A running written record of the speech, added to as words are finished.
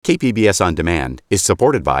KPBS On Demand is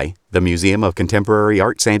supported by the Museum of Contemporary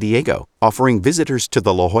Art San Diego, offering visitors to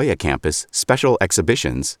the La Jolla campus special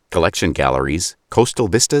exhibitions, collection galleries, coastal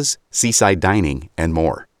vistas, seaside dining, and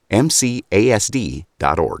more.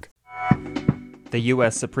 MCASD.org. The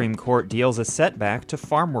U.S. Supreme Court deals a setback to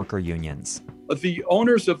farm worker unions. The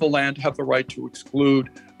owners of the land have the right to exclude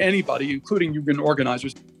anybody, including union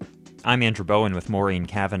organizers. I'm Andrew Bowen with Maureen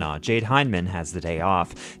Cavanaugh. Jade Hindman has the day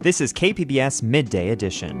off. This is KPBS Midday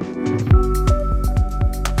Edition.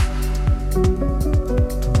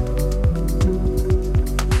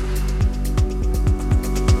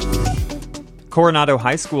 Coronado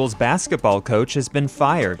High School's basketball coach has been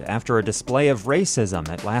fired after a display of racism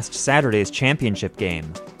at last Saturday's championship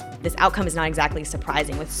game. This outcome is not exactly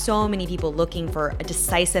surprising, with so many people looking for a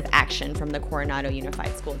decisive action from the Coronado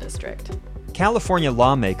Unified School District. California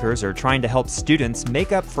lawmakers are trying to help students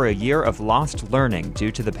make up for a year of lost learning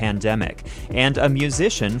due to the pandemic, and a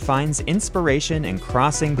musician finds inspiration in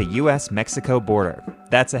crossing the U.S.-Mexico border.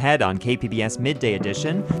 That's ahead on KPBS Midday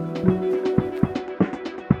Edition.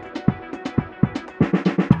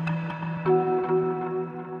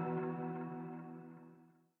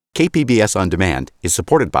 KPBS On Demand is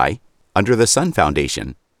supported by Under the Sun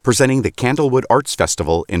Foundation, presenting the Candlewood Arts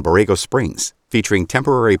Festival in Borrego Springs, featuring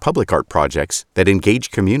temporary public art projects that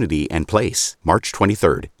engage community and place. March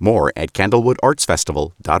 23rd. More at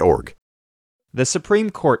candlewoodartsfestival.org. The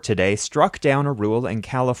Supreme Court today struck down a rule in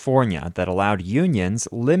California that allowed unions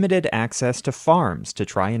limited access to farms to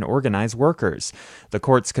try and organize workers. The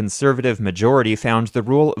court's conservative majority found the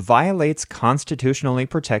rule violates constitutionally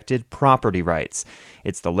protected property rights.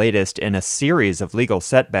 It's the latest in a series of legal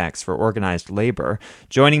setbacks for organized labor.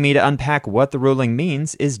 Joining me to unpack what the ruling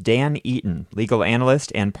means is Dan Eaton, legal analyst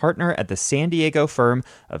and partner at the San Diego firm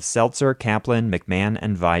of Seltzer, Kaplan, McMahon,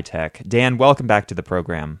 and Vitek. Dan, welcome back to the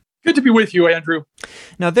program. Good to be with you, Andrew.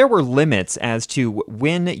 Now, there were limits as to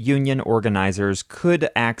when union organizers could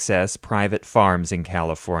access private farms in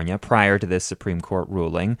California prior to this Supreme Court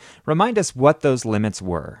ruling. Remind us what those limits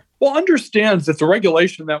were. Well, understand that the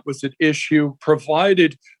regulation that was at issue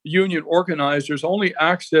provided union organizers only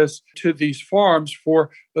access to these farms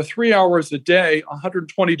for the 3 hours a day,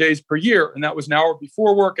 120 days per year. And that was an hour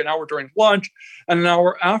before work, an hour during lunch, and an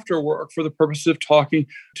hour after work for the purpose of talking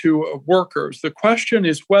to workers. The question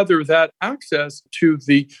is whether that access to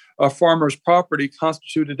the farmer's property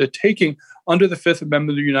constituted a taking under the Fifth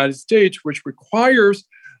Amendment of the United States, which requires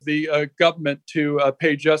the government to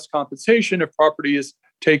pay just compensation if property is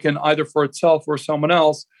taken either for itself or someone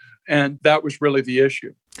else, and that was really the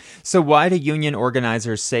issue. So why do union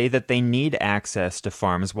organizers say that they need access to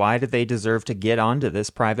farms? Why do they deserve to get onto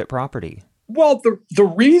this private property? Well, the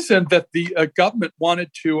reason that the government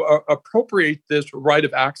wanted to appropriate this right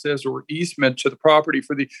of access or easement to the property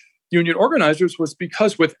for the union organizers was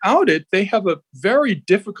because without it, they have a very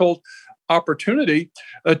difficult opportunity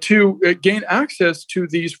to gain access to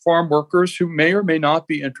these farm workers who may or may not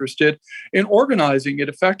be interested in organizing. It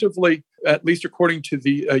effectively, at least according to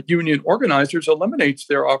the union organizers, eliminates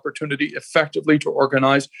their opportunity effectively to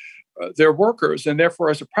organize their workers. And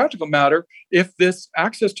therefore, as a practical matter, if this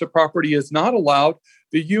access to property is not allowed,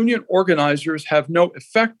 the union organizers have no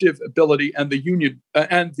effective ability, and the union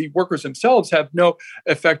and the workers themselves have no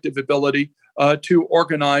effective ability to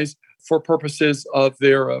organize for purposes of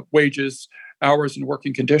their wages, hours, and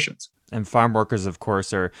working conditions. And farm workers, of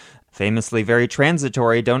course, are famously very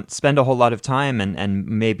transitory, don't spend a whole lot of time and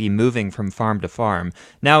maybe moving from farm to farm.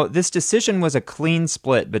 Now, this decision was a clean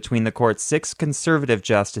split between the court's 6 conservative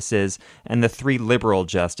justices and the 3 liberal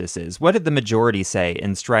justices. What did the majority say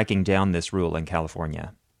in striking down this rule in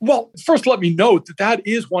California? Well, first, let me note that that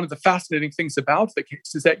is one of the fascinating things about the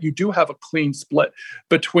case, is that you do have a clean split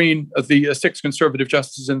between the 6 conservative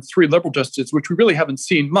justices and 3 liberal justices, which we really haven't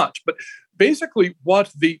seen much. But basically,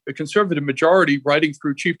 what the conservative majority, writing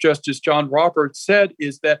through Chief Justice John Roberts, said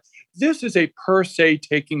is that this is a per se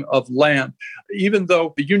taking of land. Even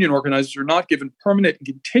though the union organizers are not given permanent and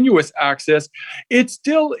continuous access, it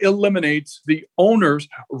still eliminates the owner's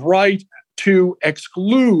right to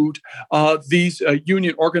exclude these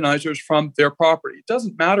union organizers from their property. It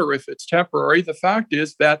doesn't matter if it's temporary. The fact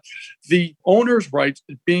is that the owner's rights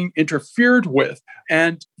is being interfered with,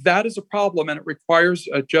 and that is a problem, and it requires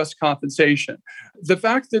just compensation. The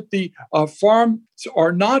fact that the farms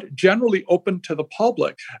are not generally open to the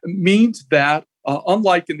public means that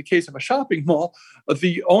unlike in the case of a shopping mall,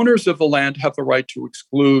 the owners of the land have the right to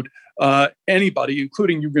exclude anybody,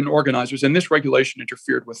 including union organizers, and this regulation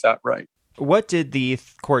interfered with that right. What did the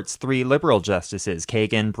court's 3 liberal justices,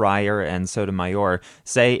 Kagan, Breyer, and Sotomayor,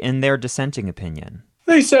 say in their dissenting opinion?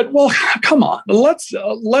 They said, well, come on,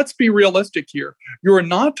 let's be realistic here. You're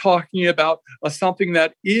not talking about something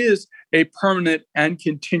that is a permanent and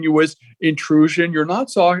continuous intrusion. You're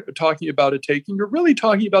not talking about a taking. You're really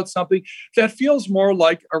talking about something that feels more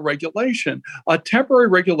like a regulation, a temporary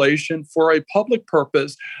regulation for a public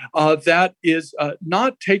purpose that is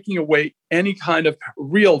not taking away any kind of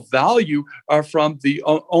real value from the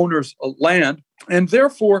owner's land. And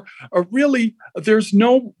therefore, really, there's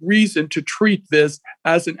no reason to treat this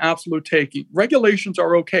as an absolute taking. Regulations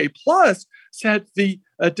are okay. Plus, said the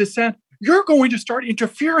dissent, you're going to start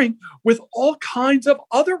interfering with all kinds of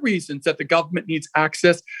other reasons that the government needs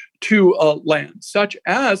access to land, such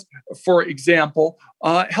as, for example,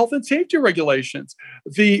 health and safety regulations.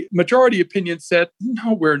 The majority opinion said,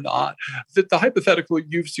 no, we're not. That the hypothetical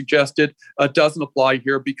you've suggested doesn't apply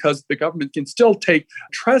here because the government can still take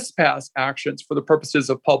trespass actions for the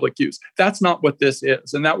purposes of public use. That's not what this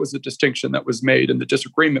is. And that was a distinction that was made in the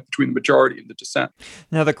disagreement between the majority and the dissent.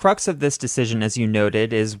 Now, the crux of this decision, as you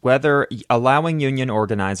noted, is whether allowing union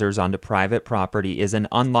organizers onto private property is an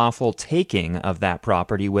unlawful taking of that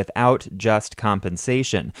property without just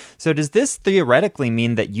compensation. So does this theoretically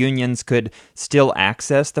mean that unions could still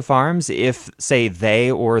access the farms if, say,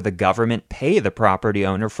 they or the government pay the property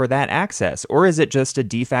owner for that access? Or is it just a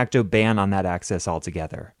de facto ban on that access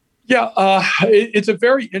altogether? Yeah, it's a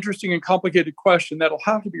very interesting and complicated question that'll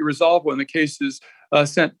have to be resolved when the case is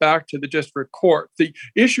sent back to the district court. The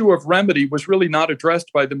issue of remedy was really not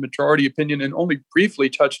addressed by the majority opinion and only briefly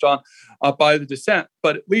touched on by the dissent.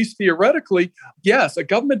 But at least theoretically, yes, a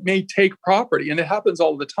government may take property, and it happens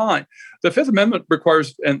all the time. The Fifth Amendment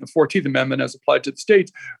requires, and the 14th Amendment as applied to the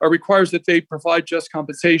states, requires that they provide just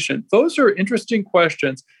compensation. Those are interesting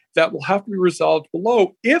questions that will have to be resolved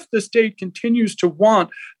below if the state continues to want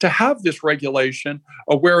to have this regulation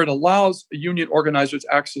where it allows union organizers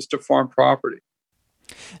access to farm property.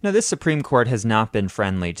 Now, this Supreme Court has not been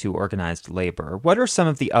friendly to organized labor. What are some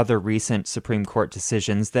of the other recent Supreme Court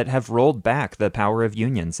decisions that have rolled back the power of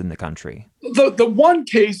unions in the country? The one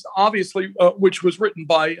case, obviously, which was written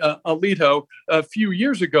by Alito a few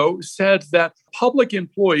years ago, said that public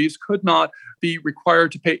employees could not be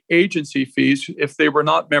required to pay agency fees if they were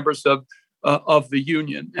not members of the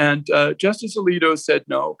union. And Justice Alito said,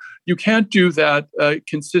 no, you can't do that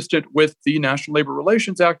consistent with the National Labor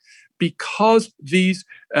Relations Act because these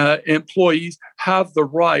employees have the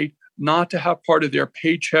right not to have part of their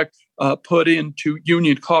paycheck put into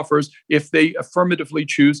union coffers if they affirmatively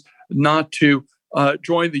choose not to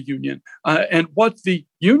join the union. And what the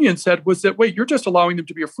union said was that, wait, you're just allowing them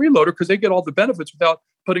to be a freeloader because they get all the benefits without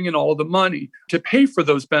putting in all of the money to pay for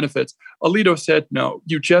those benefits. Alito said, no,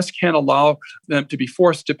 you just can't allow them to be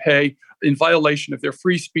forced to pay in violation of their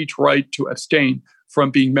free speech right to abstain from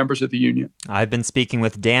being members of the union. I've been speaking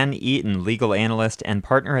with Dan Eaton, legal analyst and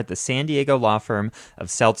partner at the San Diego law firm of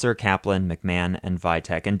Seltzer, Kaplan, McMahon, and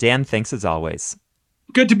Vitek. And Dan, thanks as always.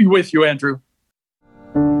 Good to be with you, Andrew.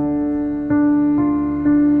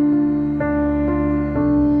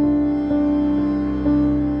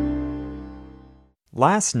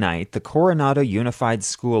 Last night, the Coronado Unified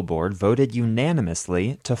School Board voted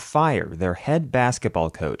unanimously to fire their head basketball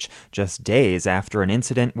coach just days after an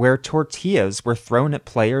incident where tortillas were thrown at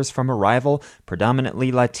players from a rival,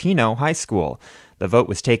 predominantly Latino high school. The vote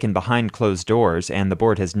was taken behind closed doors, and the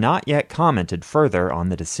board has not yet commented further on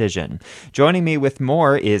the decision. Joining me with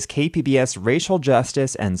more is KPBS racial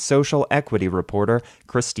justice and social equity reporter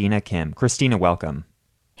Christina Kim. Christina, welcome.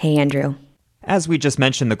 Hey, Andrew. As we just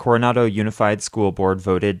mentioned, the Coronado Unified School Board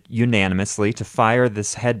voted unanimously to fire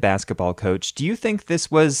this head basketball coach. Do you think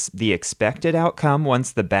this was the expected outcome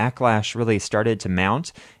once the backlash really started to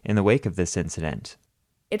mount in the wake of this incident?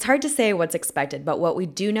 It's hard to say what's expected, but what we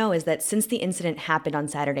do know is that since the incident happened on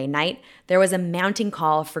Saturday night, there was a mounting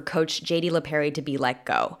call for Coach J.D. LePerry to be let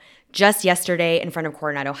go. Just yesterday, in front of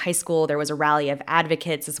Coronado High School, there was a rally of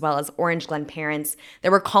advocates as well as Orange Glen parents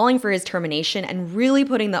that were calling for his termination and really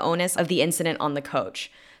putting the onus of the incident on the coach.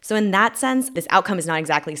 So in that sense, this outcome is not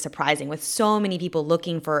exactly surprising, with so many people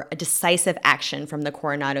looking for a decisive action from the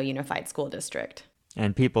Coronado Unified School District.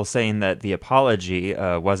 And people saying that the apology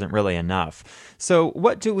wasn't really enough. So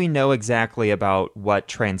what do we know exactly about what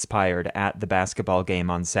transpired at the basketball game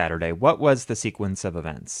on Saturday? What was the sequence of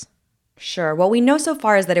events? Sure. What we know so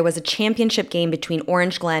far is that it was a championship game between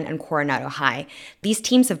Orange Glen and Coronado High. These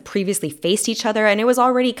teams have previously faced each other, and it was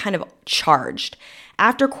already kind of charged.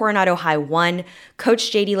 after Coronado High won,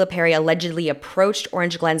 Coach J.D. Laperi allegedly approached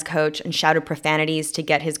Orange Glen's coach and shouted profanities to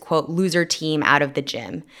get his, quote, loser team out of the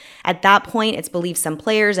gym. At that point, it's believed some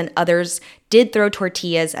players and others did throw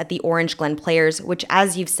tortillas at the Orange Glen players, which,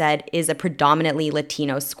 as you've said, is a predominantly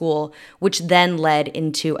Latino school, which then led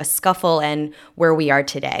into a scuffle and where we are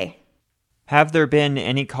today. Have there been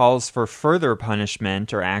any calls for further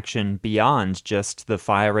punishment or action beyond just the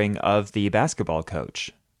firing of the basketball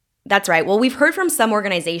coach? That's right. Well, we've heard from some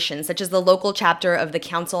organizations, such as the local chapter of the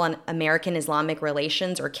Council on American Islamic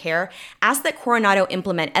Relations, or CAIR, ask that Coronado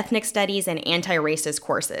implement ethnic studies and anti-racist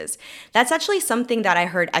courses. That's actually something that I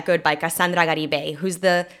heard echoed by Cassandra Garibay, who's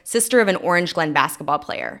the sister of an Orange Glen basketball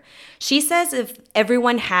player. She says if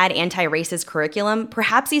everyone had anti-racist curriculum,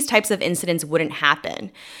 perhaps these types of incidents wouldn't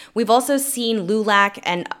happen. We've also seen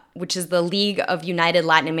LULAC, which is the League of United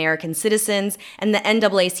Latin American Citizens, and the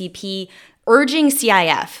NAACP urging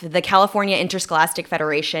CIF, the California Interscholastic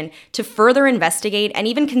Federation, to further investigate and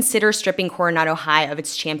even consider stripping Coronado High of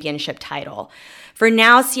its championship title. For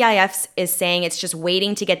now, CIF is saying it's just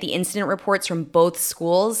waiting to get the incident reports from both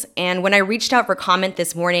schools. And when I reached out for comment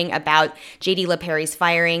this morning about J.D. Laperi's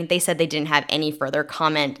firing, they said they didn't have any further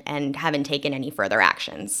comment and haven't taken any further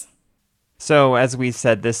actions. So, as we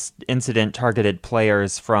said, this incident targeted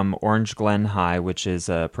players from Orange Glen High, which is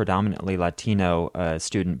a predominantly Latino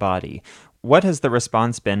student body. What has the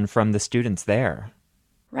response been from the students there?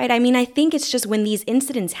 Right. I mean, I think it's just when these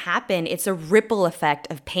incidents happen, it's a ripple effect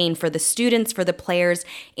of pain for the students, for the players,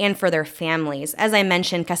 and for their families. As I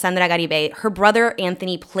mentioned, Cassandra Garibay, her brother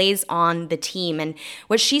Anthony plays on the team. And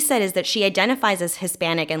what she said is that she identifies as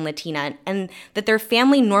Hispanic and Latina, and that their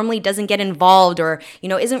family normally doesn't get involved or,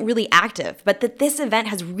 isn't really active. But that this event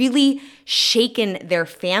has really shaken their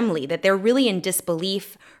family, that they're really in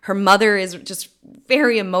disbelief. Her mother is just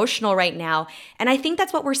very emotional right now. And I think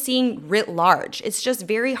that's what we're seeing writ large. It's just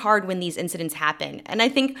very hard when these incidents happen. And I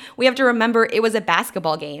think we have to remember it was a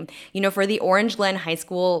basketball game. For the Orange Glen High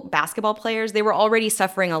School basketball players, they were already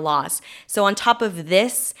suffering a loss. So on top of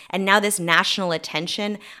this, and now this national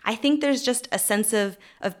attention, I think there's just a sense of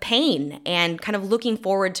pain and kind of looking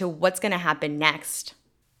forward to what's going to happen next.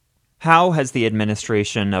 How has the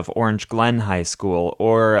administration of Orange Glen High School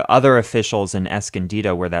or other officials in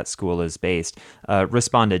Escondido, where that school is based,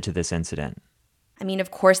 responded to this incident? I mean,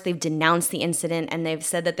 of course, they've denounced the incident and they've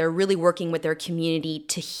said that they're really working with their community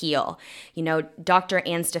to heal. Dr.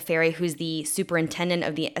 Ann Staferi, who's the superintendent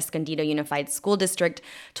of the Escondido Unified School District,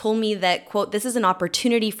 told me that, quote, this is an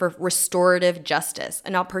opportunity for restorative justice,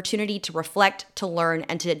 an opportunity to reflect, to learn,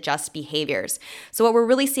 and to adjust behaviors. So what we're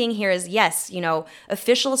really seeing here is, yes,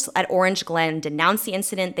 officials at Orange Glen denounce the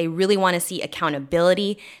incident. They really want to see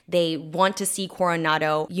accountability. They want to see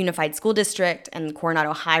Coronado Unified School District and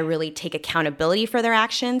Coronado High really take accountability for their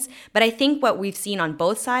actions. But I think what we've seen on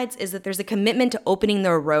both sides is that there's a commitment to opening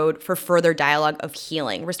the road for further dialogue of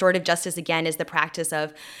healing. Restorative justice, again, is the practice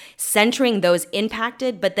of centering those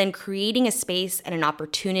impacted, but then creating a space and an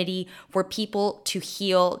opportunity for people to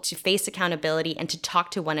heal, to face accountability, and to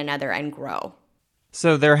talk to one another and grow.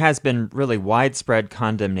 So there has been really widespread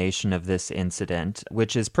condemnation of this incident,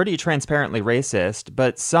 which is pretty transparently racist,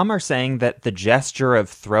 but some are saying that the gesture of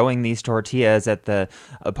throwing these tortillas at the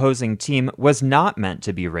opposing team was not meant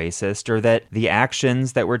to be racist, or that the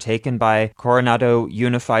actions that were taken by Coronado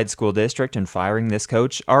Unified School District in firing this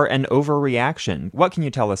coach are an overreaction. What can you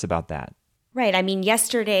tell us about that? Right. I mean,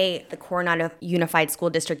 yesterday, the Coronado Unified School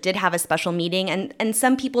District did have a special meeting, and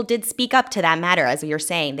some people did speak up to that matter, as you're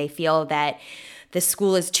saying. They feel that the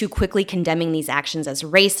school is too quickly condemning these actions as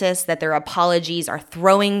racist, that their apologies are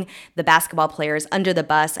throwing the basketball players under the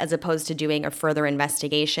bus as opposed to doing a further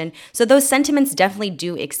investigation. So those sentiments definitely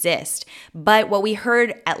do exist. But what we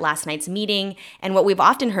heard at last night's meeting, and what we've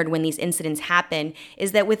often heard when these incidents happen,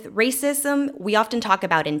 is that with racism, we often talk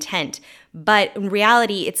about intent. But in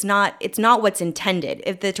reality, it's not what's intended.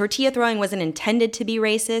 If the tortilla throwing wasn't intended to be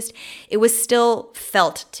racist, it was still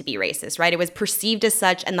felt to be racist, right? It was perceived as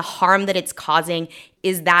such, and the harm that it's causing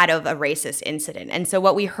is that of a racist incident. And so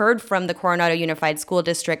what we heard from the Coronado Unified School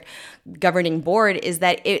District governing board is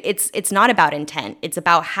that it's not about intent. It's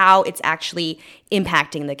about how it's actually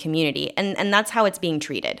impacting the community. And that's how it's being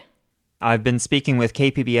treated. I've been speaking with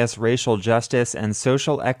KPBS racial justice and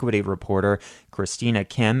social equity reporter Christina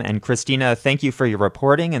Kim. And Christina, thank you for your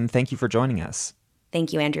reporting and thank you for joining us.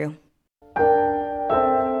 Thank you, Andrew.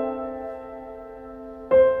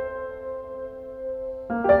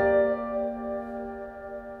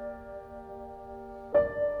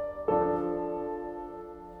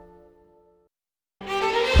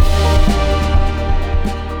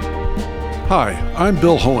 Hi, I'm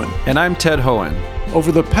Bill Hohen. And I'm Ted Hohen.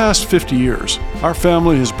 Over the past 50 years, our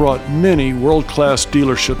family has brought many world-class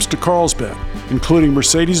dealerships to Carlsbad, including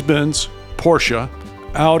Mercedes-Benz, Porsche,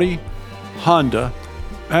 Audi, Honda,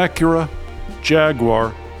 Acura,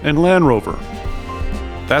 Jaguar, and Land Rover.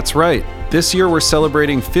 That's right. This year we're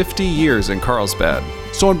celebrating 50 years in Carlsbad.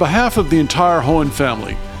 So on behalf of the entire Hoehn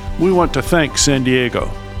family, we want to thank San Diego.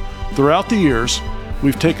 Throughout the years,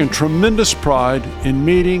 we've taken tremendous pride in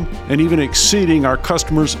meeting and even exceeding our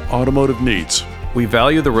customers' automotive needs. We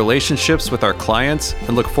value the relationships with our clients and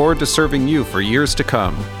look forward to serving you for years to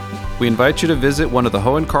come. We invite you to visit one of the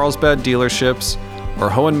Hoehn Carlsbad dealerships or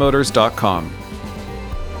hoehnmotors.com.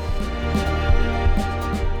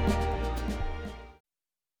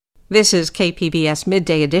 This is KPBS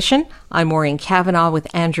Midday Edition. I'm Maureen Cavanaugh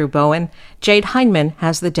with Andrew Bowen. Jade Hindman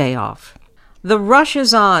has the day off. The rush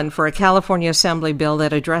is on for a California Assembly bill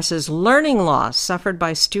that addresses learning loss suffered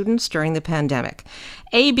by students during the pandemic.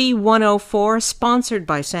 AB 104, sponsored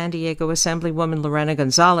by San Diego Assemblywoman Lorena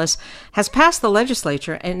Gonzalez, has passed the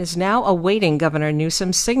legislature and is now awaiting Governor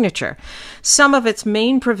Newsom's signature. Some of its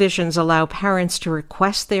main provisions allow parents to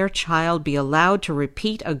request their child be allowed to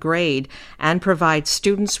repeat a grade and provide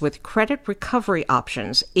students with credit recovery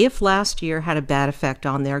options if last year had a bad effect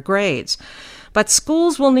on their grades. But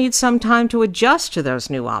schools will need some time to adjust to those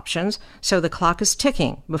new options, so the clock is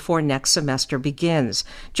ticking before next semester begins.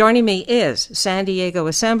 Joining me is San Diego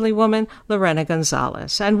Assemblywoman Lorena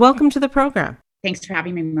Gonzalez, and welcome to the program. Thanks for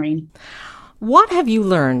having me, Maureen. What have you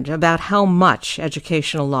learned about how much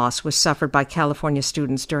educational loss was suffered by California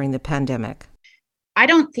students during the pandemic? I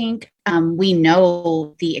don't think we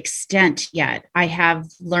know the extent yet. I have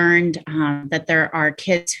learned that there are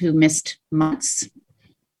kids who missed months,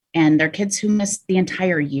 and there are kids who missed the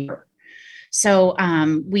entire year. So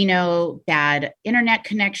we know bad internet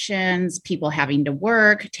connections, people having to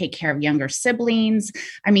work, take care of younger siblings.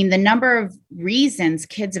 I mean, the number of reasons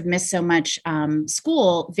kids have missed so much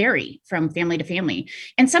school vary from family to family.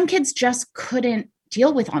 And some kids just couldn't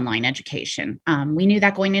deal with online education. We knew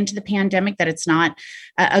that going into the pandemic, that it's not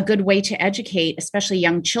a good way to educate, especially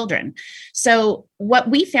young children. So what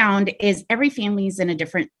we found is every family is in a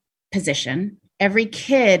different position. Every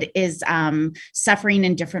kid is suffering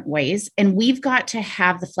in different ways, and we've got to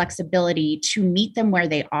have the flexibility to meet them where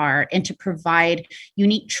they are and to provide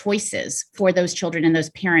unique choices for those children and those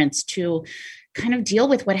parents to kind of deal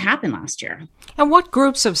with what happened last year. And what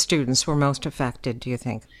groups of students were most affected, do you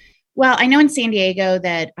think? Well, I know in San Diego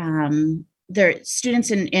that there are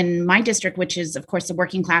students in my district, which is, of course, the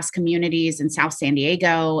working class communities in South San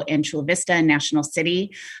Diego and Chula Vista and National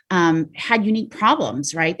City, had unique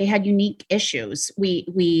problems, right? They had unique issues.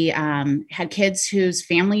 We had kids whose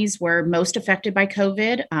families were most affected by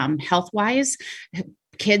COVID, health-wise,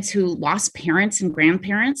 kids who lost parents and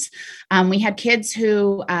grandparents. We had kids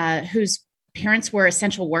whose parents were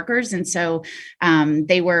essential workers. And so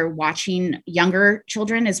they were watching younger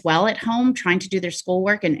children as well at home, trying to do their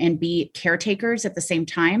schoolwork and be caretakers at the same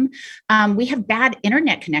time. We have bad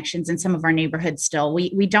internet connections in some of our neighborhoods still.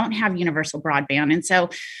 We don't have universal broadband. And so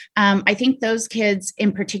I think those kids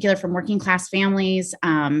in particular from working class families,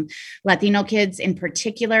 Latino kids in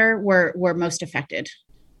particular, were most affected.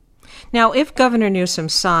 Now, if Governor Newsom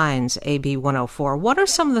signs AB 104, what are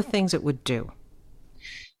some of the things it would do?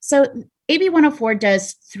 So AB 104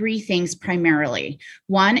 does three things primarily.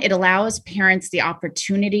 One, it allows parents the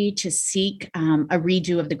opportunity to seek a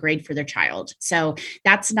redo of the grade for their child. So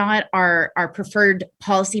that's not our preferred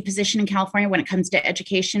policy position in California when it comes to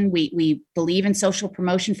education. We believe in social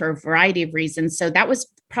promotion for a variety of reasons. So that was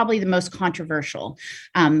probably the most controversial.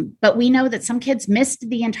 But we know that some kids missed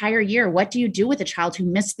the entire year. What do you do with a child who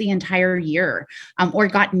missed the entire year or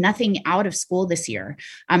got nothing out of school this year?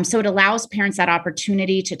 So it allows parents that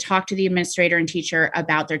opportunity to talk to the administrator and teacher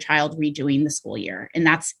about their child redoing the school year, and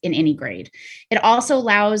that's in any grade. It also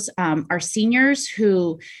allows our seniors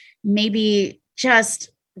who maybe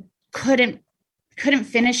just couldn't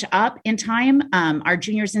finish up in time, our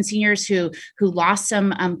juniors and seniors who lost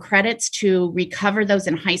some credits to recover those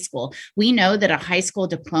in high school. We know that a high school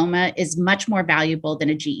diploma is much more valuable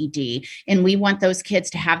than a GED, and we want those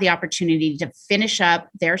kids to have the opportunity to finish up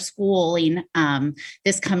their schooling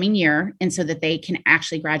this coming year, and so that they can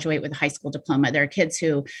actually graduate with a high school diploma. There are kids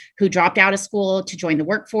who dropped out of school to join the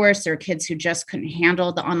workforce. There are kids who just couldn't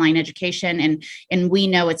handle the online education, and we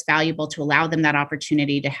know it's valuable to allow them that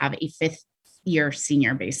opportunity to have a fifth year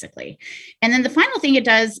senior, basically. And then the final thing it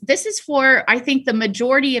does, this is for, I think, the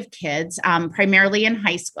majority of kids, primarily in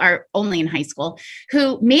high school, or only in high school,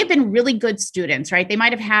 who may have been really good students, right? They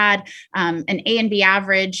might have had an A and B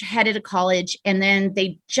average, headed to college, and then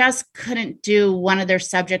they just couldn't do one of their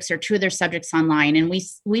subjects or two of their subjects online. And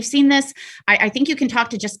we've seen this. I think you can talk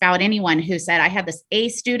to just about anyone who said, I had this A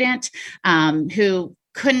student who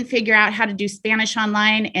couldn't figure out how to do Spanish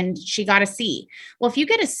online, and she got a C. Well, if you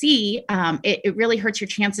get a C, it really hurts your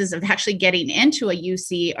chances of actually getting into a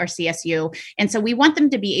UC or CSU. And so we want them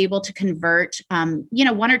to be able to convert,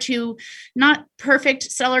 one or two not perfect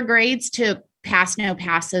stellar grades to pass, no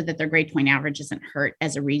pass, so that their grade point average isn't hurt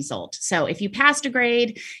as a result. So if you passed a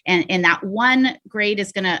grade and that one grade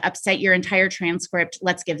is going to upset your entire transcript,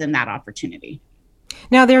 let's give them that opportunity.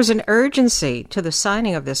 Now, there's an urgency to the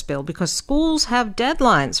signing of this bill because schools have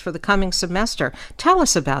deadlines for the coming semester. Tell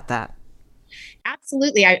us about that.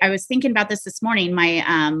 Absolutely. I was thinking about this morning.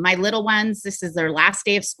 My little ones, this is their last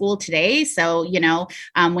day of school today. So,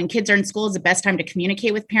 when kids are in school is the best time to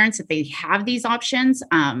communicate with parents if they have these options.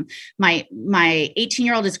 My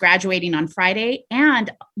 18-year-old is graduating on Friday, and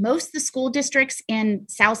most of the school districts in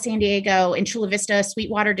South San Diego, in Chula Vista,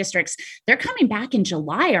 Sweetwater districts, they're coming back in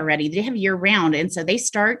July already. They have year round. And so they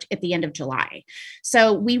start at the end of July.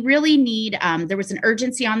 So we really need, there was an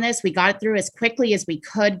urgency on this. We got it through as quickly as we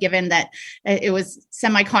could, given that it was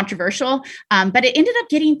semi-controversial, but it ended up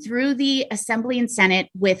getting through the Assembly and Senate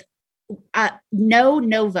with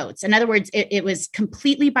no votes. In other words, it was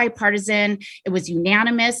completely bipartisan. It was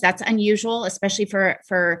unanimous. That's unusual, especially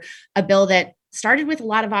for a bill that started with a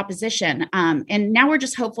lot of opposition. And now we're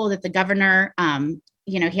just hopeful that the governor,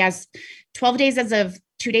 he has 12 days as of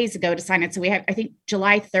 2 days ago to sign it. So we have, I think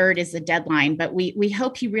July 3rd is the deadline, but we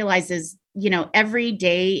hope he realizes, every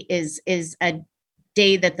day is a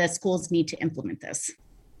day that the schools need to implement this.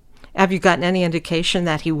 Have you gotten any indication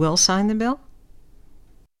that he will sign the bill?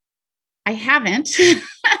 I haven't.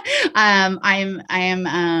 I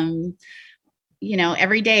am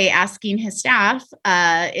every day asking his staff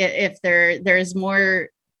if there's more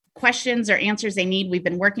questions or answers they need. We've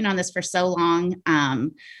been working on this for so long.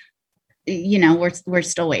 We're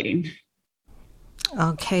still waiting.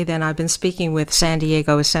 Okay, then I've been speaking with San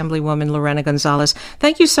Diego Assemblywoman Lorena Gonzalez.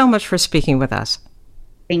 Thank you so much for speaking with us.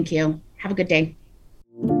 Thank you. Have a good day.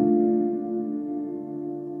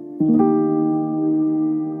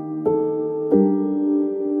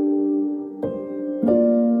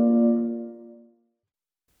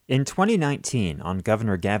 In 2019, on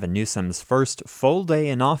Governor Gavin Newsom's first full day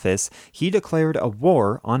in office, he declared a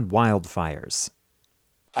war on wildfires.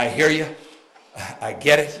 I hear you. I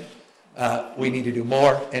get it. We need to do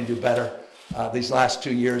more and do better. These last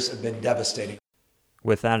 2 years have been devastating.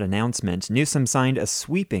 With that announcement, Newsom signed a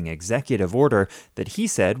sweeping executive order that he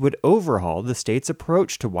said would overhaul the state's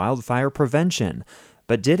approach to wildfire prevention.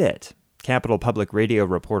 But did it? Capitol Public Radio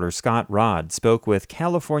reporter Scott Rodd spoke with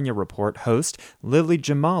California Report host Lily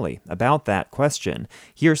Jamali about that question.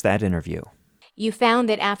 Here's that interview. You found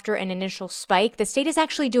that after an initial spike, the state is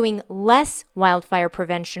actually doing less wildfire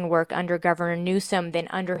prevention work under Governor Newsom than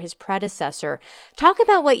under his predecessor. Talk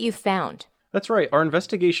about what you found. That's right. Our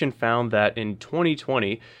investigation found that in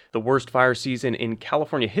 2020, the worst fire season in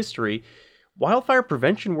California history, wildfire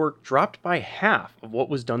prevention work dropped by half of what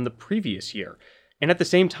was done the previous year. And at the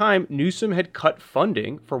same time, Newsom had cut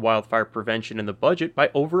funding for wildfire prevention in the budget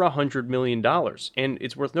by over $100 million. And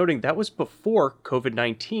it's worth noting that was before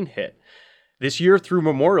COVID-19 hit. This year through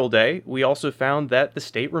Memorial Day, we also found that the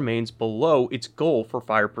state remains below its goal for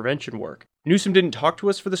fire prevention work. Newsom didn't talk to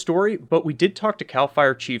us for the story, but we did talk to CAL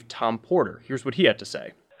FIRE Chief Tom Porter. Here's what he had to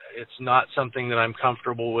say. It's not something that I'm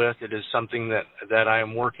comfortable with. It is something that I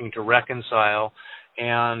am working to reconcile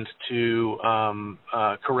and to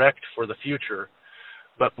correct for the future.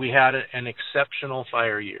 But we had an exceptional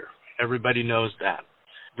fire year. Everybody knows that.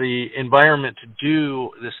 The environment to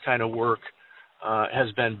do this kind of work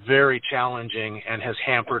has been very challenging and has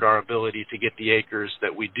hampered our ability to get the acres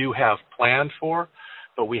that we do have planned for,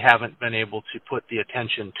 but we haven't been able to put the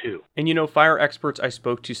attention to. And fire experts I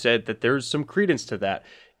spoke to said that there's some credence to that.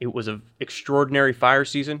 It was an extraordinary fire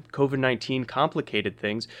season. COVID-19 complicated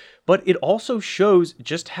things, but it also shows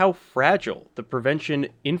just how fragile the prevention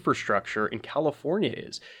infrastructure in California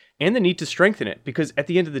is and the need to strengthen it, because at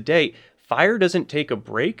the end of the day, fire doesn't take a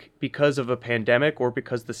break because of a pandemic or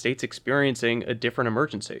because the state's experiencing a different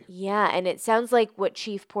emergency. Yeah, and it sounds like what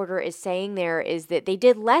Chief Porter is saying there is that they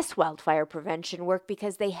did less wildfire prevention work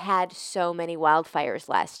because they had so many wildfires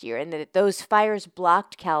last year, and that those fires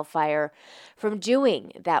blocked CAL FIRE from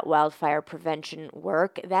doing that wildfire prevention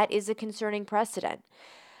work. That is a concerning precedent.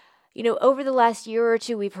 Over the last year or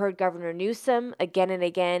two, we've heard Governor Newsom again and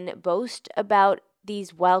again boast about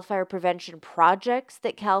these wildfire prevention projects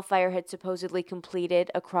that CAL FIRE had supposedly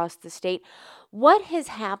completed across the state. What has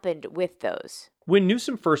happened with those? When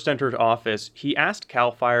Newsom first entered office, he asked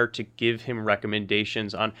CAL FIRE to give him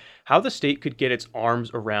recommendations on how the state could get its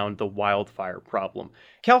arms around the wildfire problem.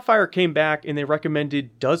 CAL FIRE came back and they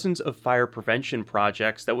recommended dozens of fire prevention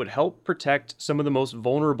projects that would help protect some of the most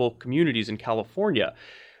vulnerable communities in California.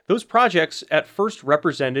 Those projects at first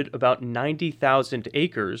represented about 90,000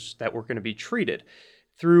 acres that were going to be treated.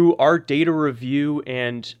 Through our data review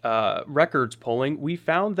and records polling, we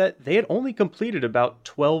found that they had only completed about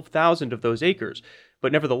 12,000 of those acres.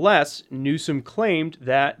 But nevertheless, Newsom claimed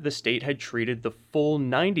that the state had treated the full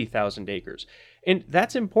 90,000 acres. And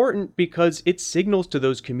that's important because it signals to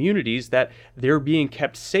those communities that they're being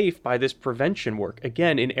kept safe by this prevention work,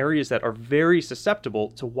 again, in areas that are very susceptible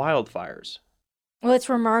to wildfires. Well, it's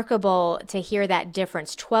remarkable to hear that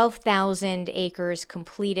difference. 12,000 acres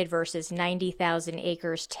completed versus 90,000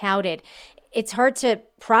 acres touted. It's hard to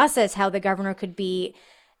process how the governor could be,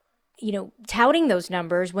 touting those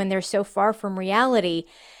numbers when they're so far from reality.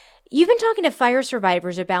 You've been talking to fire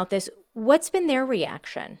survivors about this. What's been their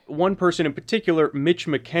reaction? One person in particular, Mitch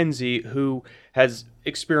McKenzie, who has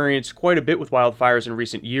experienced quite a bit with wildfires in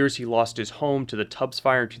recent years. He lost his home to the Tubbs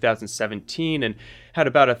Fire in 2017 and had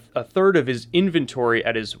about a third of his inventory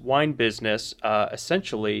at his wine business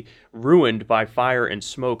essentially ruined by fire and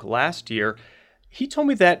smoke last year. He told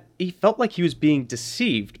me that he felt like he was being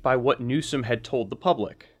deceived by what Newsom had told the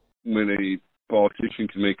public. When a politician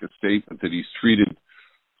can make a statement that he's treated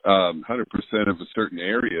 100% of a certain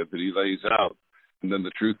area that he lays out, and then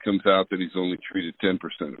the truth comes out that he's only treated 10%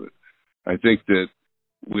 of it. I think that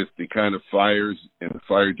with the kind of fires and the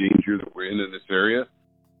fire danger that we're in this area,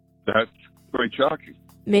 that's quite shocking.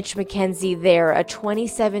 Mitch McKenzie there, a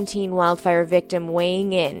 2017 wildfire victim,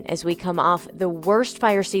 weighing in as we come off the worst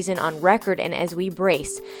fire season on record and as we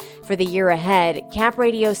brace for the year ahead. Cap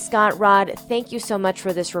Radio's Scott Rod, thank you so much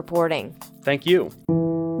for this reporting. Thank you.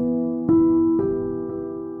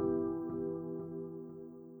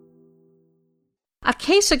 A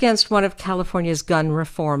case against one of California's gun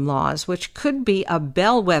reform laws, which could be a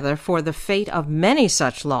bellwether for the fate of many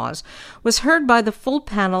such laws, was heard by the full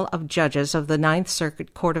panel of judges of the Ninth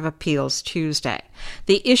Circuit Court of Appeals Tuesday.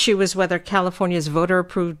 The issue is whether California's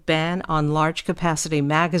voter-approved ban on large-capacity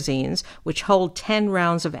magazines, which hold 10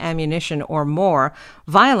 rounds of ammunition or more,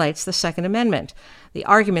 violates the Second Amendment. The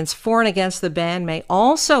arguments for and against the ban may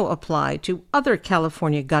also apply to other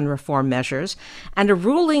California gun reform measures, and a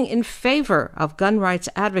ruling in favor of gun rights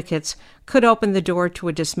advocates could open the door to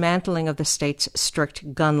a dismantling of the state's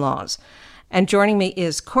strict gun laws. And joining me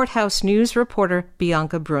is Courthouse News reporter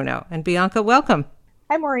Bianca Bruno. And Bianca, welcome.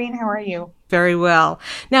 Hi, Maureen. How are you? Very well.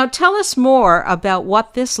 Now tell us more about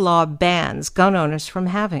what this law bans gun owners from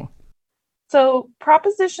having. So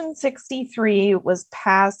Proposition 63 was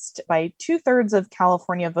passed by 2/3 of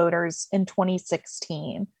California voters in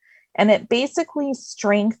 2016, and it basically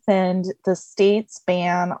strengthened the state's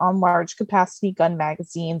ban on large capacity gun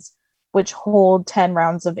magazines, which hold 10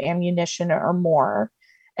 rounds of ammunition or more.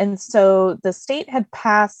 And so the state had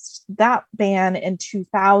passed that ban in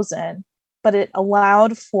 2000, but it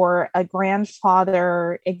allowed for a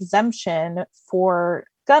grandfather exemption for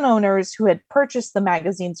gun owners who had purchased the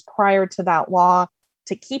magazines prior to that law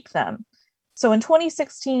to keep them. So in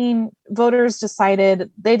 2016, voters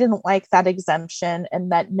decided they didn't like that exemption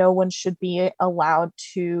and that no one should be allowed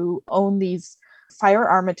to own these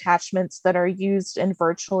firearm attachments that are used in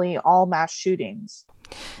virtually all mass shootings.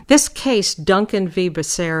 This case, Duncan v.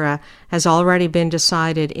 Becerra, has already been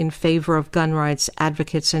decided in favor of gun rights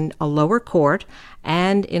advocates in a lower court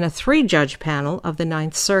and in a 3-judge panel of the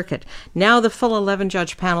Ninth Circuit. Now the full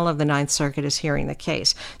 11-judge panel of the Ninth Circuit is hearing the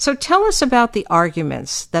case. So tell us about the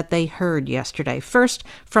arguments that they heard yesterday. First,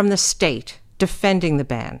 from the state defending the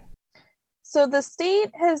ban. So the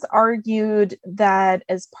state has argued that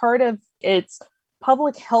as part of its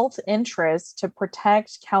public health interest to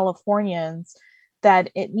protect Californians,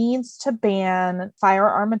 that it needs to ban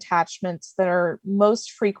firearm attachments that are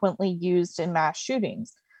most frequently used in mass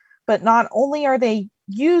shootings. But not only are they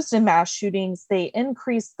used in mass shootings, they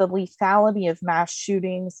increase the lethality of mass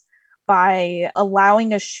shootings by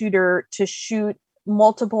allowing a shooter to shoot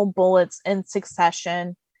multiple bullets in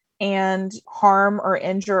succession and harm or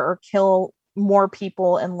injure or kill more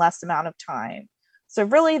people in less amount of time. So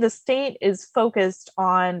really, the state is focused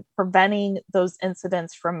on preventing those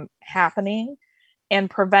incidents from happening and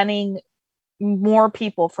preventing more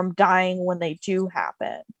people from dying when they do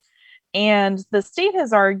happen. And the state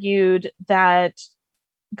has argued that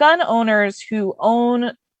gun owners who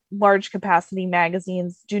own large capacity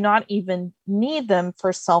magazines do not even need them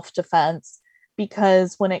for self-defense,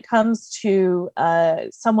 because when it comes to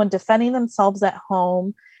someone defending themselves at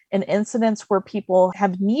home in incidents where people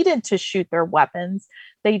have needed to shoot their weapons,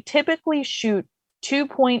 they typically shoot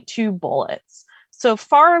 2.2 bullets. So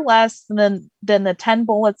far less than the 10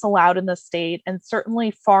 bullets allowed in the state, and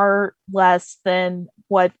certainly far less than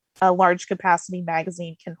what a large capacity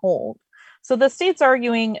magazine can hold. So the state's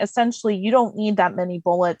arguing essentially you don't need that many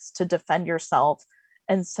bullets to defend yourself.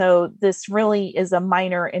 And so this really is a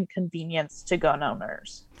minor inconvenience to gun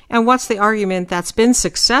owners. And what's the argument that's been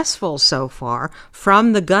successful so far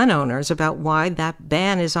from the gun owners about why that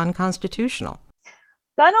ban is unconstitutional?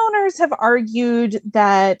 Gun owners have argued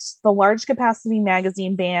that the large capacity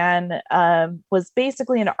magazine ban was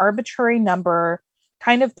basically an arbitrary number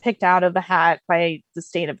kind of picked out of a hat by the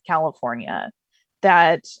state of California.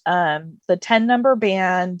 That the 10 number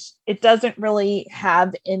band, it doesn't really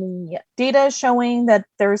have any data showing that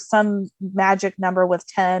there's some magic number with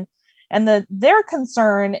 10. And their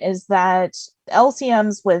concern is that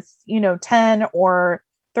LCMs with, 10 or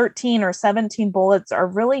 13 or 17 bullets are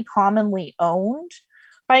really commonly owned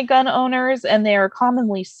by gun owners, and they are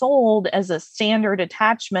commonly sold as a standard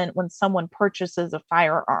attachment when someone purchases a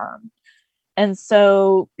firearm. And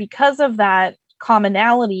so because of that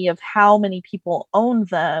commonality of how many people own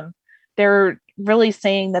them, they're really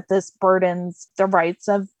saying that this burdens the rights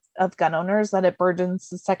of gun owners, that it burdens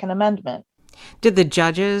the Second Amendment. Did the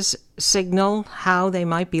judges signal how they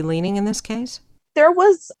might be leaning in this case? There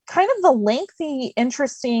was kind of the lengthy,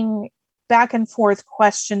 interesting back and forth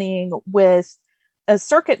questioning with a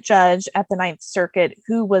circuit judge at the Ninth Circuit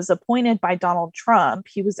who was appointed by Donald Trump.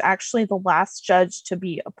 He was actually the last judge to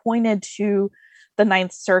be appointed to the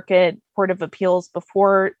Ninth Circuit Court of Appeals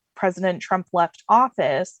before President Trump left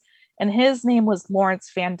office, and his name was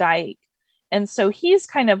Lawrence Van Dyke. And so he's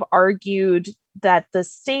kind of argued that the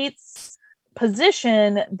state's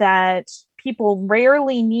position that people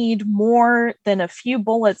rarely need more than a few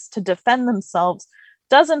bullets to defend themselves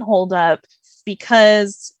doesn't hold up,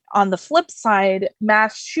 because on the flip side,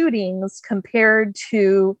 mass shootings compared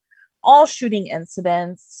to all shooting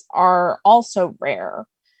incidents are also rare.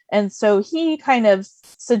 And so he kind of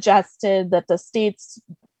suggested that the state's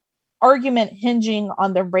argument hinging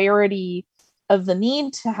on the rarity of the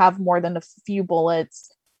need to have more than a few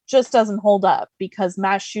bullets just doesn't hold up, because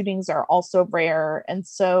mass shootings are also rare. And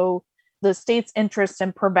so the state's interest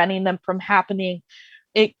in preventing them from happening,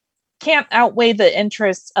 it can't outweigh the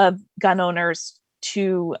interests of gun owners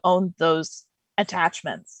to own those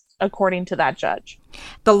attachments, according to that judge.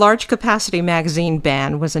 The large capacity magazine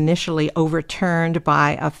ban was initially overturned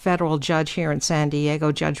by a federal judge here in San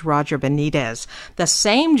Diego, Judge Roger Benitez, the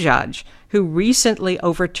same judge who recently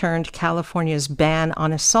overturned California's ban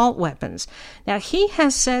on assault weapons. Now, he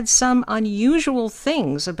has said some unusual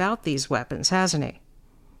things about these weapons, hasn't he?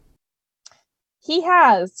 He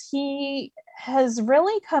has. He has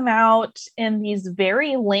really come out in these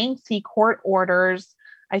very lengthy court orders.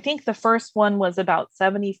 I think the first one was about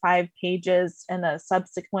 75 pages and a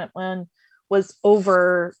subsequent one was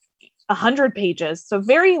over 100 pages. So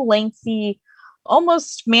very lengthy,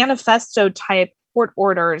 almost manifesto type court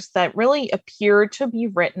orders that really appear to be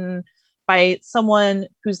written by someone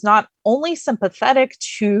who's not only sympathetic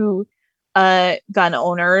to gun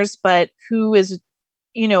owners, but who is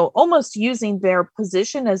almost using their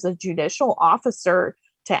position as a judicial officer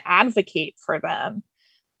to advocate for them.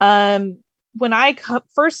 When I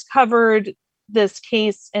first covered this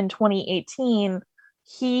case in 2018,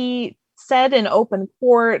 he said in open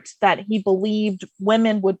court that he believed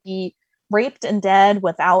women would be raped and dead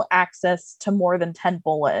without access to more than 10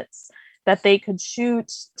 bullets, that they could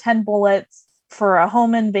shoot 10 bullets for a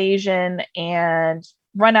home invasion and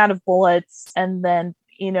run out of bullets and then,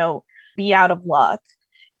 be out of luck.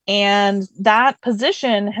 And that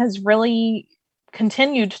position has really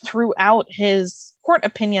continued throughout his court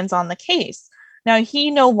opinions on the case. Now,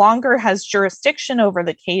 he no longer has jurisdiction over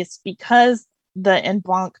the case because the en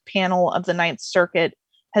banc panel of the Ninth Circuit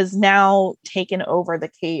has now taken over the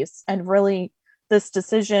case. And really, this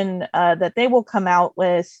decision that they will come out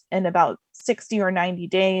with in about 60 or 90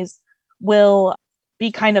 days will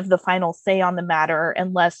be kind of the final say on the matter,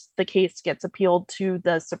 unless the case gets appealed to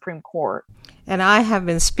the Supreme Court. And I have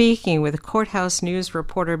been speaking with Courthouse News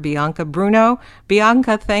reporter Bianca Bruno.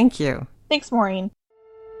 Bianca, thank you. Thanks, Maureen.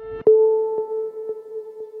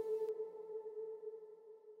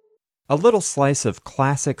 A little slice of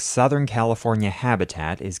classic Southern California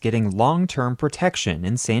habitat is getting long-term protection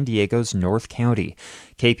in San Diego's North County.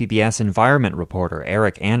 KPBS environment reporter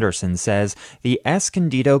Eric Anderson says the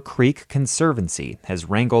Escondido Creek Conservancy has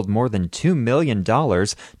wrangled more than $2 million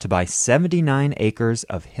to buy 79 acres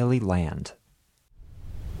of hilly land.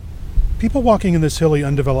 People walking in this hilly,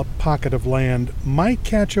 undeveloped pocket of land might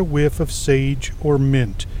catch a whiff of sage or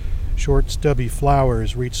mint. Short, stubby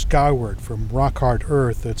flowers reach skyward from rock-hard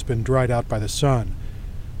earth that's been dried out by the sun.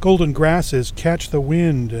 Golden grasses catch the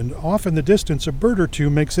wind, and off in the distance a bird or two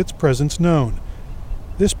makes its presence known.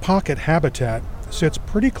 This pocket habitat sits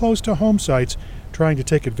pretty close to home sites, trying to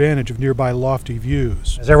take advantage of nearby lofty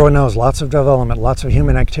views. As everyone knows, lots of development, lots of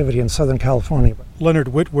human activity in Southern California. Leonard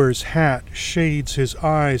Whitwer's hat shades his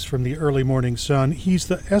eyes from the early morning sun. He's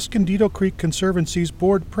the Escondido Creek Conservancy's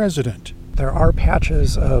board president. There are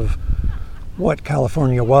patches of what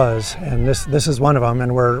California was, and this is one of them,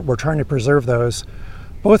 and we're trying to preserve those,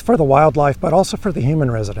 both for the wildlife but also for the human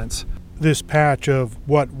residents. This patch of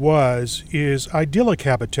what was is idyllic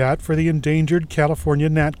habitat for the endangered California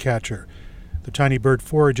gnatcatcher. The tiny bird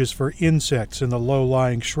forages for insects in the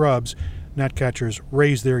low-lying shrubs. Gnatcatchers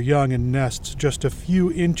raise their young in nests just a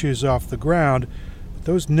few inches off the ground, but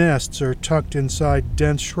those nests are tucked inside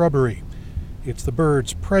dense shrubbery. It's the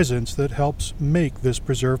bird's presence that helps make this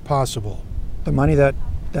preserve possible. The money that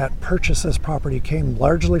purchased this property came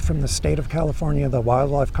largely from the state of California, the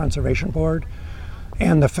Wildlife Conservation Board,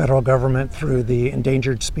 and the federal government through the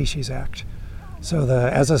Endangered Species Act. So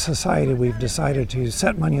as a society, we've decided to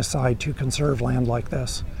set money aside to conserve land like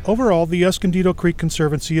this. Overall, the Escondido Creek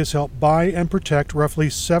Conservancy has helped buy and protect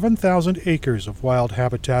roughly 7,000 acres of wild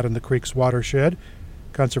habitat in the creek's watershed.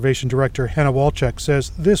 Conservation Director Hannah Walczak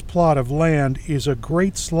says this plot of land is a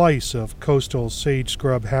great slice of coastal sage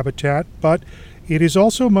scrub habitat, but it is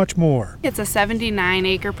also much more. It's a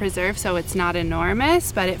 79-acre preserve, so it's not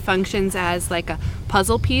enormous, but it functions as like a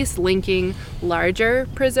puzzle piece linking larger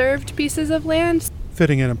preserved pieces of land.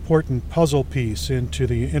 Fitting an important puzzle piece into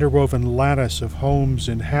the interwoven lattice of homes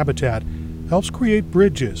and habitat helps create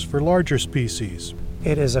bridges for larger species.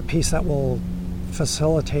 It is a piece that will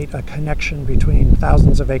facilitate a connection between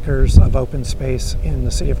thousands of acres of open space in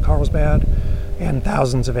the city of Carlsbad and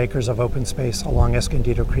thousands of acres of open space along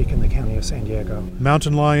Escondido Creek in the county of San Diego.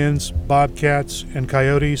 Mountain lions, bobcats, and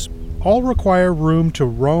coyotes all require room to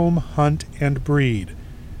roam, hunt, and breed.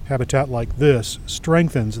 Habitat like this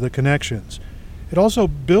strengthens the connections. It also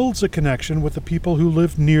builds a connection with the people who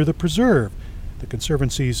live near the preserve. The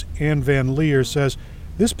Conservancy's Ann Van Leer says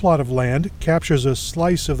this plot of land captures a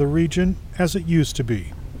slice of the region as it used to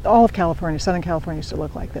be. All of California, Southern California, used to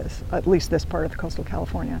look like this, at least this part of coastal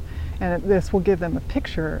California. And this will give them a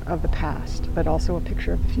picture of the past, but also a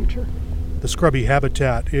picture of the future. The scrubby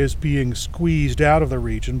habitat is being squeezed out of the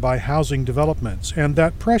region by housing developments, and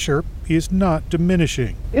that pressure is not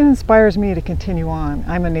diminishing. It inspires me to continue on.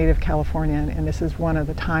 I'm a native Californian, and this is one of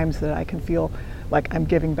the times that I can feel like I'm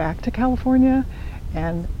giving back to California.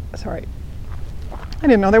 And, sorry, I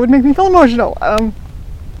didn't know that would make me feel emotional.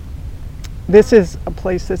 This is a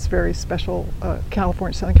place that's very special. Southern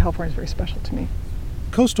California is very special to me.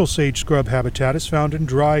 Coastal sage scrub habitat is found in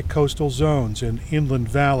dry coastal zones and inland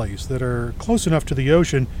valleys that are close enough to the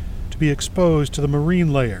ocean to be exposed to the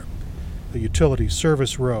marine layer. The utility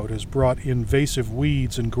service road has brought invasive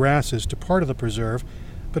weeds and grasses to part of the preserve,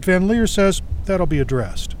 but Van Leer says that'll be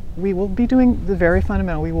addressed. We will be doing the very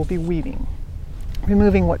fundamental. We will be weeding,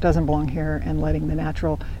 removing what doesn't belong here and letting the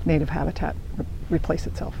natural native habitat replace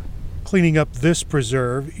itself. Cleaning up this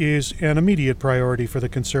preserve is an immediate priority for the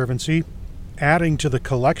Conservancy. Adding to the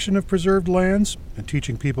collection of preserved lands and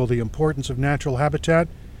teaching people the importance of natural habitat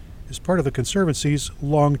is part of the Conservancy's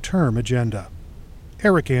long-term agenda.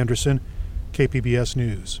 Eric Anderson, KPBS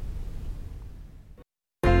News.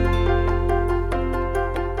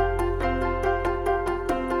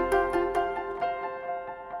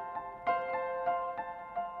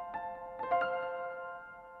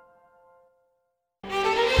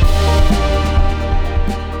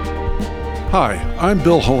 Hi, I'm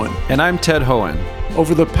Bill Hohen. And I'm Ted Hohen.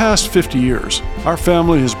 Over the past 50 years, our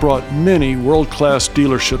family has brought many world-class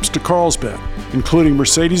dealerships to Carlsbad, including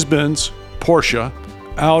Mercedes-Benz, Porsche,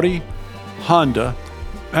 Audi, Honda,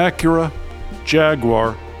 Acura,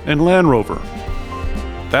 Jaguar, and Land Rover.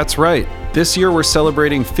 That's right. This year we're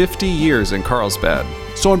celebrating 50 years in Carlsbad.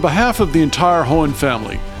 So on behalf of the entire Hohen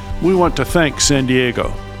family, we want to thank San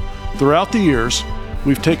Diego. Throughout the years,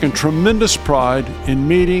 we've taken tremendous pride in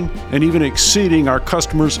meeting and even exceeding our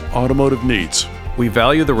customers' automotive needs. We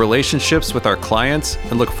value the relationships with our clients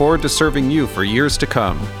and look forward to serving you for years to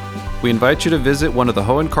come. We invite you to visit one of the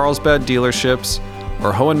Hohen Carlsbad dealerships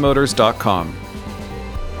or hohenmotors.com.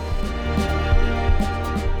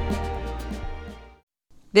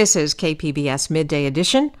 This is KPBS Midday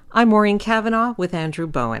Edition. I'm Maureen Cavanaugh with Andrew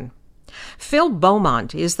Bowen. Phil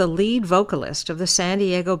Beaumont is the lead vocalist of the San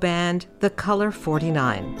Diego band The Color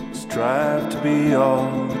 49. Strive to be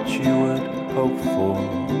all that you would hope for,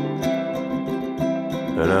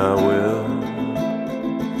 and I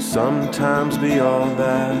will sometimes be all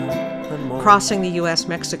that and more. Crossing the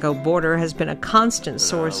U.S.-Mexico border has been a constant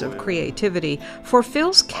source of creativity for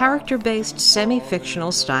Phil's character-based,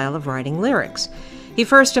 semi-fictional style of writing lyrics. He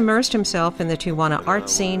first immersed himself in the Tijuana art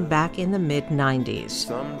scene back in the mid-90s.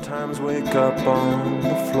 Sometimes wake up on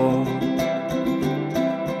the floor.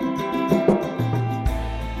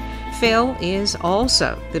 Phil is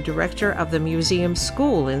also the director of the Museum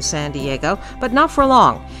School in San Diego, but not for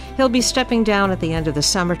long. He'll be stepping down at the end of the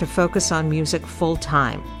summer to focus on music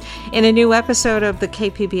full-time. In a new episode of the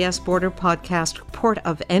KPBS Border podcast, Port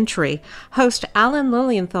of Entry, host Alan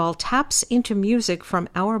Lilienthal taps into music from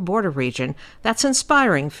our border region that's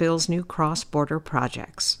inspiring Phil's new cross-border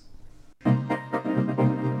projects.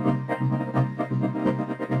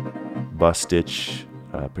 Bus Stitch,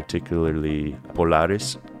 particularly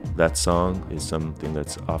Polaris, that song is something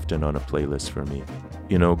that's often on a playlist for me.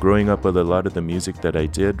 You know, growing up with a lot of the music that I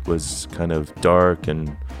did was kind of dark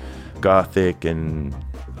and gothic, and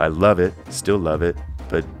I love it, still love it,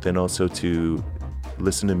 but then also to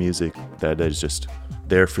listen to music that is just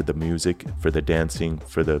there for the music, for the dancing,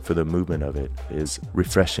 for the movement of it is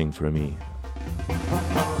refreshing for me.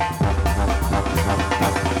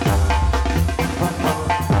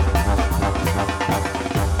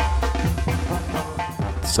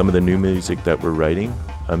 Some of the new music that we're writing,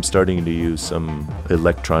 I'm starting to use some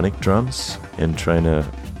electronic drums and trying to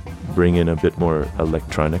bring in a bit more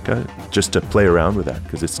electronica just to play around with that,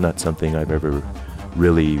 because it's not something I've ever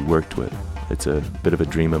really worked with. It's a bit of a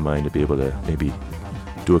dream of mine to be able to maybe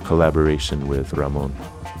do a collaboration with Ramon.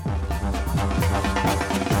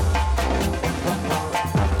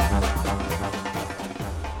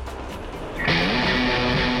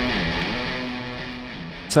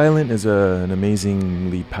 Silent is an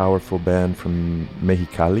amazingly powerful band from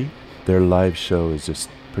Mexicali. Their live show is just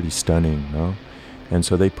pretty stunning, no? And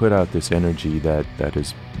so they put out this energy that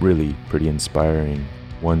is really pretty inspiring.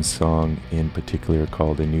 One song in particular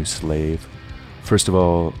called A New Slave. First of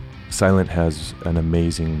all, Silent has an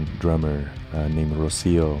amazing drummer named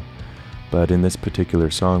Rocio. But in this particular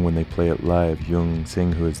song, when they play it live, Yung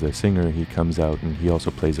Sing, who is the singer, he comes out and he also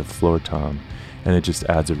plays a floor tom. And it just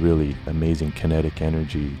adds a really amazing kinetic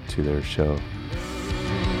energy to their show.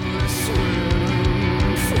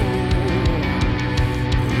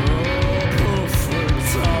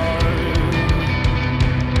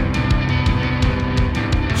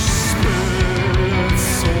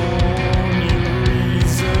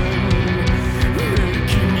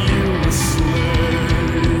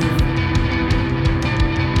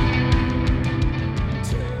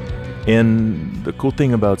 And the cool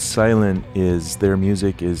thing about Silent is their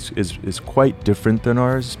music is quite different than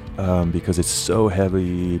ours because it's so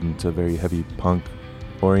heavy, and it's a very heavy punk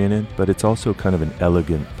oriented, but it's also kind of an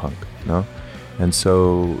elegant punk, no? And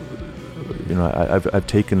so, you know, I've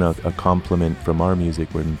taken a compliment from our music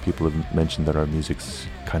when people have mentioned that our music's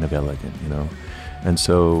kind of elegant, you know? And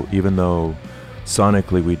so even though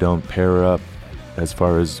sonically we don't pair up as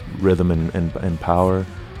far as rhythm and power,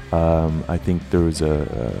 I think there was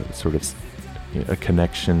a sort of a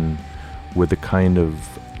connection with the kind of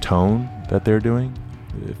tone that they're doing,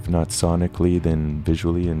 if not sonically, then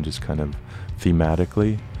visually and just kind of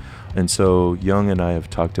thematically. And so Young and I have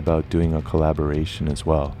talked about doing a collaboration as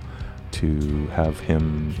well, to have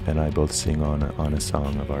him and I both sing on a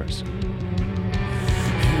song of ours.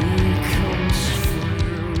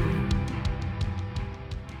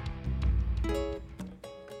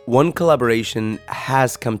 One collaboration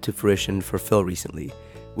has come to fruition for Phil recently,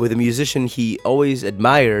 with a musician he always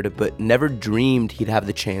admired but never dreamed he'd have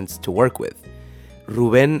the chance to work with,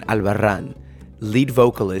 Rubén Albarrán, lead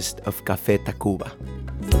vocalist of Café Tacuba.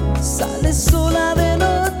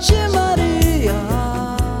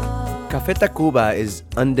 Café Tacuba is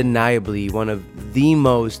undeniably one of the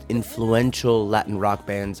most influential Latin rock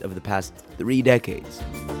bands of the past 3 decades.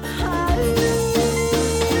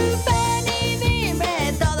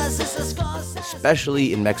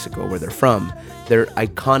 Especially in Mexico, where they're from, their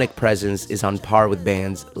iconic presence is on par with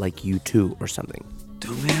bands like U2 or something.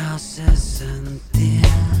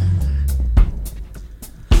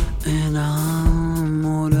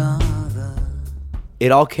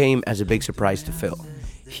 It all came as a big surprise to Phil.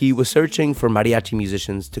 He was searching for mariachi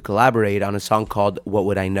musicians to collaborate on a song called What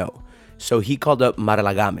Would I Know, So he called up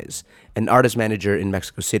Marla Gámez, an artist manager in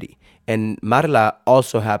Mexico City. And Marla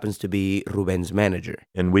also happens to be Rubén's manager.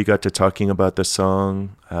 And we got to talking about the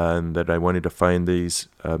song and that I wanted to find these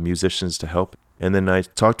musicians to help. And then I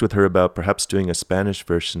talked with her about perhaps doing a Spanish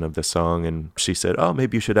version of the song. And she said, oh,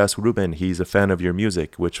 maybe you should ask Rubén. He's a fan of your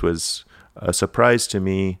music, which was a surprise to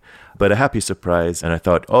me, but a happy surprise. And I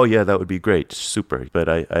thought, oh, yeah, that would be great. Super. But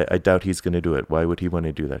I doubt he's going to do it. Why would he want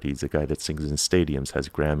to do that? He's a guy that sings in stadiums, has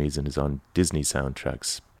Grammys, and is on Disney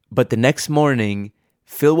soundtracks. But the next morning,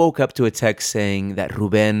 Phil woke up to a text saying that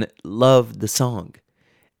Rubén loved the song.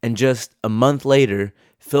 And just a month later,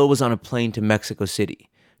 Phil was on a plane to Mexico City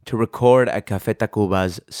to record at Café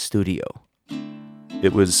Tacuba's studio.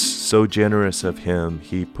 It was so generous of him.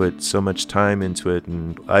 He put so much time into it,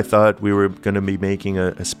 and I thought we were going to be making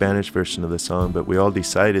a Spanish version of the song, but we all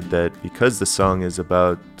decided that because the song is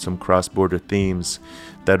about some cross-border themes,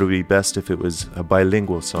 that it would be best if it was a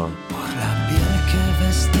bilingual song.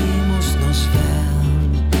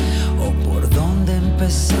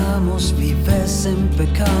 Vives en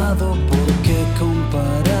pecado, ¿por qué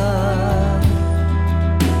comparar?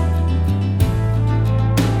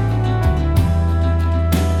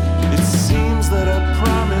 It seems that a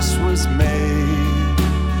promise was made,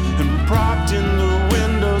 and propped in the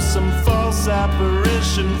window some false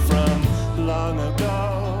apparition from long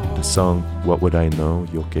ago. The song What Would I Know,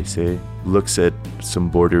 Yo Que Sé, looks at some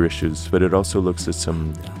border issues, but it also looks at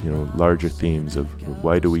some, larger themes of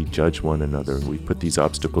why do we judge one another? We put these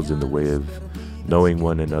obstacles in the way of knowing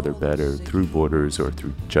one another better through borders or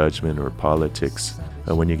through judgment or politics.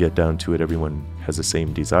 When you get down to it, everyone has the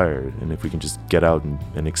same desire, and if we can just get out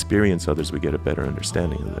and experience others, we get a better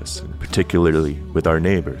understanding of this, and particularly with our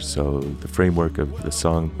neighbors. So the framework of the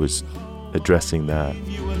song was addressing that.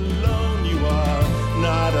 You alone, you are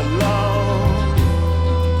not alone.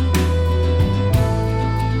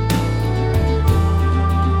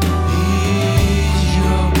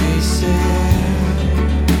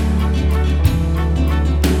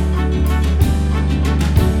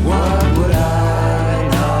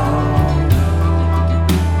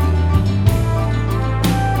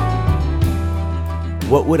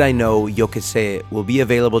 What Would I Know, Yo Que Sé will be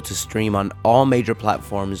available to stream on all major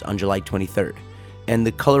platforms on July 23rd. And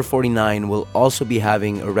the Color 49 will also be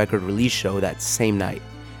having a record release show that same night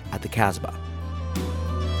at the Casbah.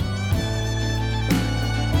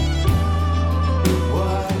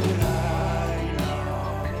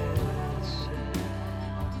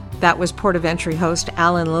 That was Port of Entry host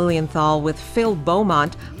Alan Lilienthal with Phil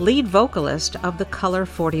Beaumont, lead vocalist of the Color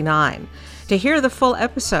 49. To hear the full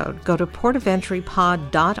episode, go to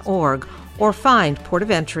portofentrypod.org or find Port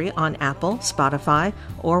of Entry on Apple, Spotify,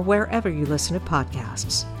 or wherever you listen to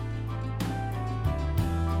podcasts.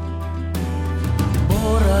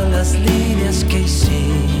 Borra las líneas que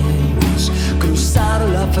hicimos, cruzar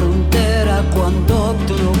la frontera cuando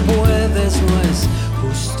tú no puedes, no es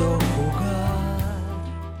justo jugar.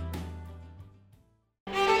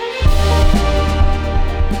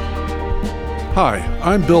 Hi,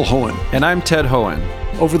 I'm Bill Hohen. And I'm Ted Hohen.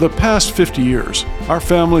 Over the past 50 years, our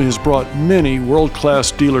family has brought many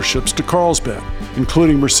world-class dealerships to Carlsbad,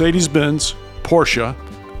 including Mercedes-Benz, Porsche,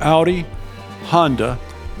 Audi, Honda,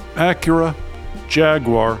 Acura,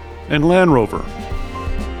 Jaguar, and Land Rover.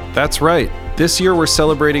 That's right. This year we're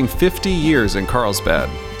celebrating 50 years in Carlsbad.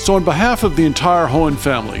 So on behalf of the entire Hohen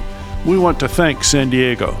family, we want to thank San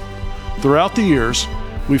Diego. Throughout the years,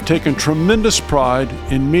 we've taken tremendous pride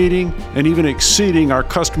in meeting and even exceeding our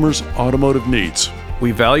customers' automotive needs.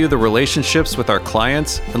 We value the relationships with our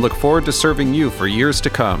clients and look forward to serving you for years to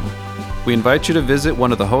come. We invite you to visit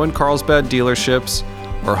one of the Hohen Carlsbad dealerships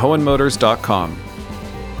or hohenmotors.com.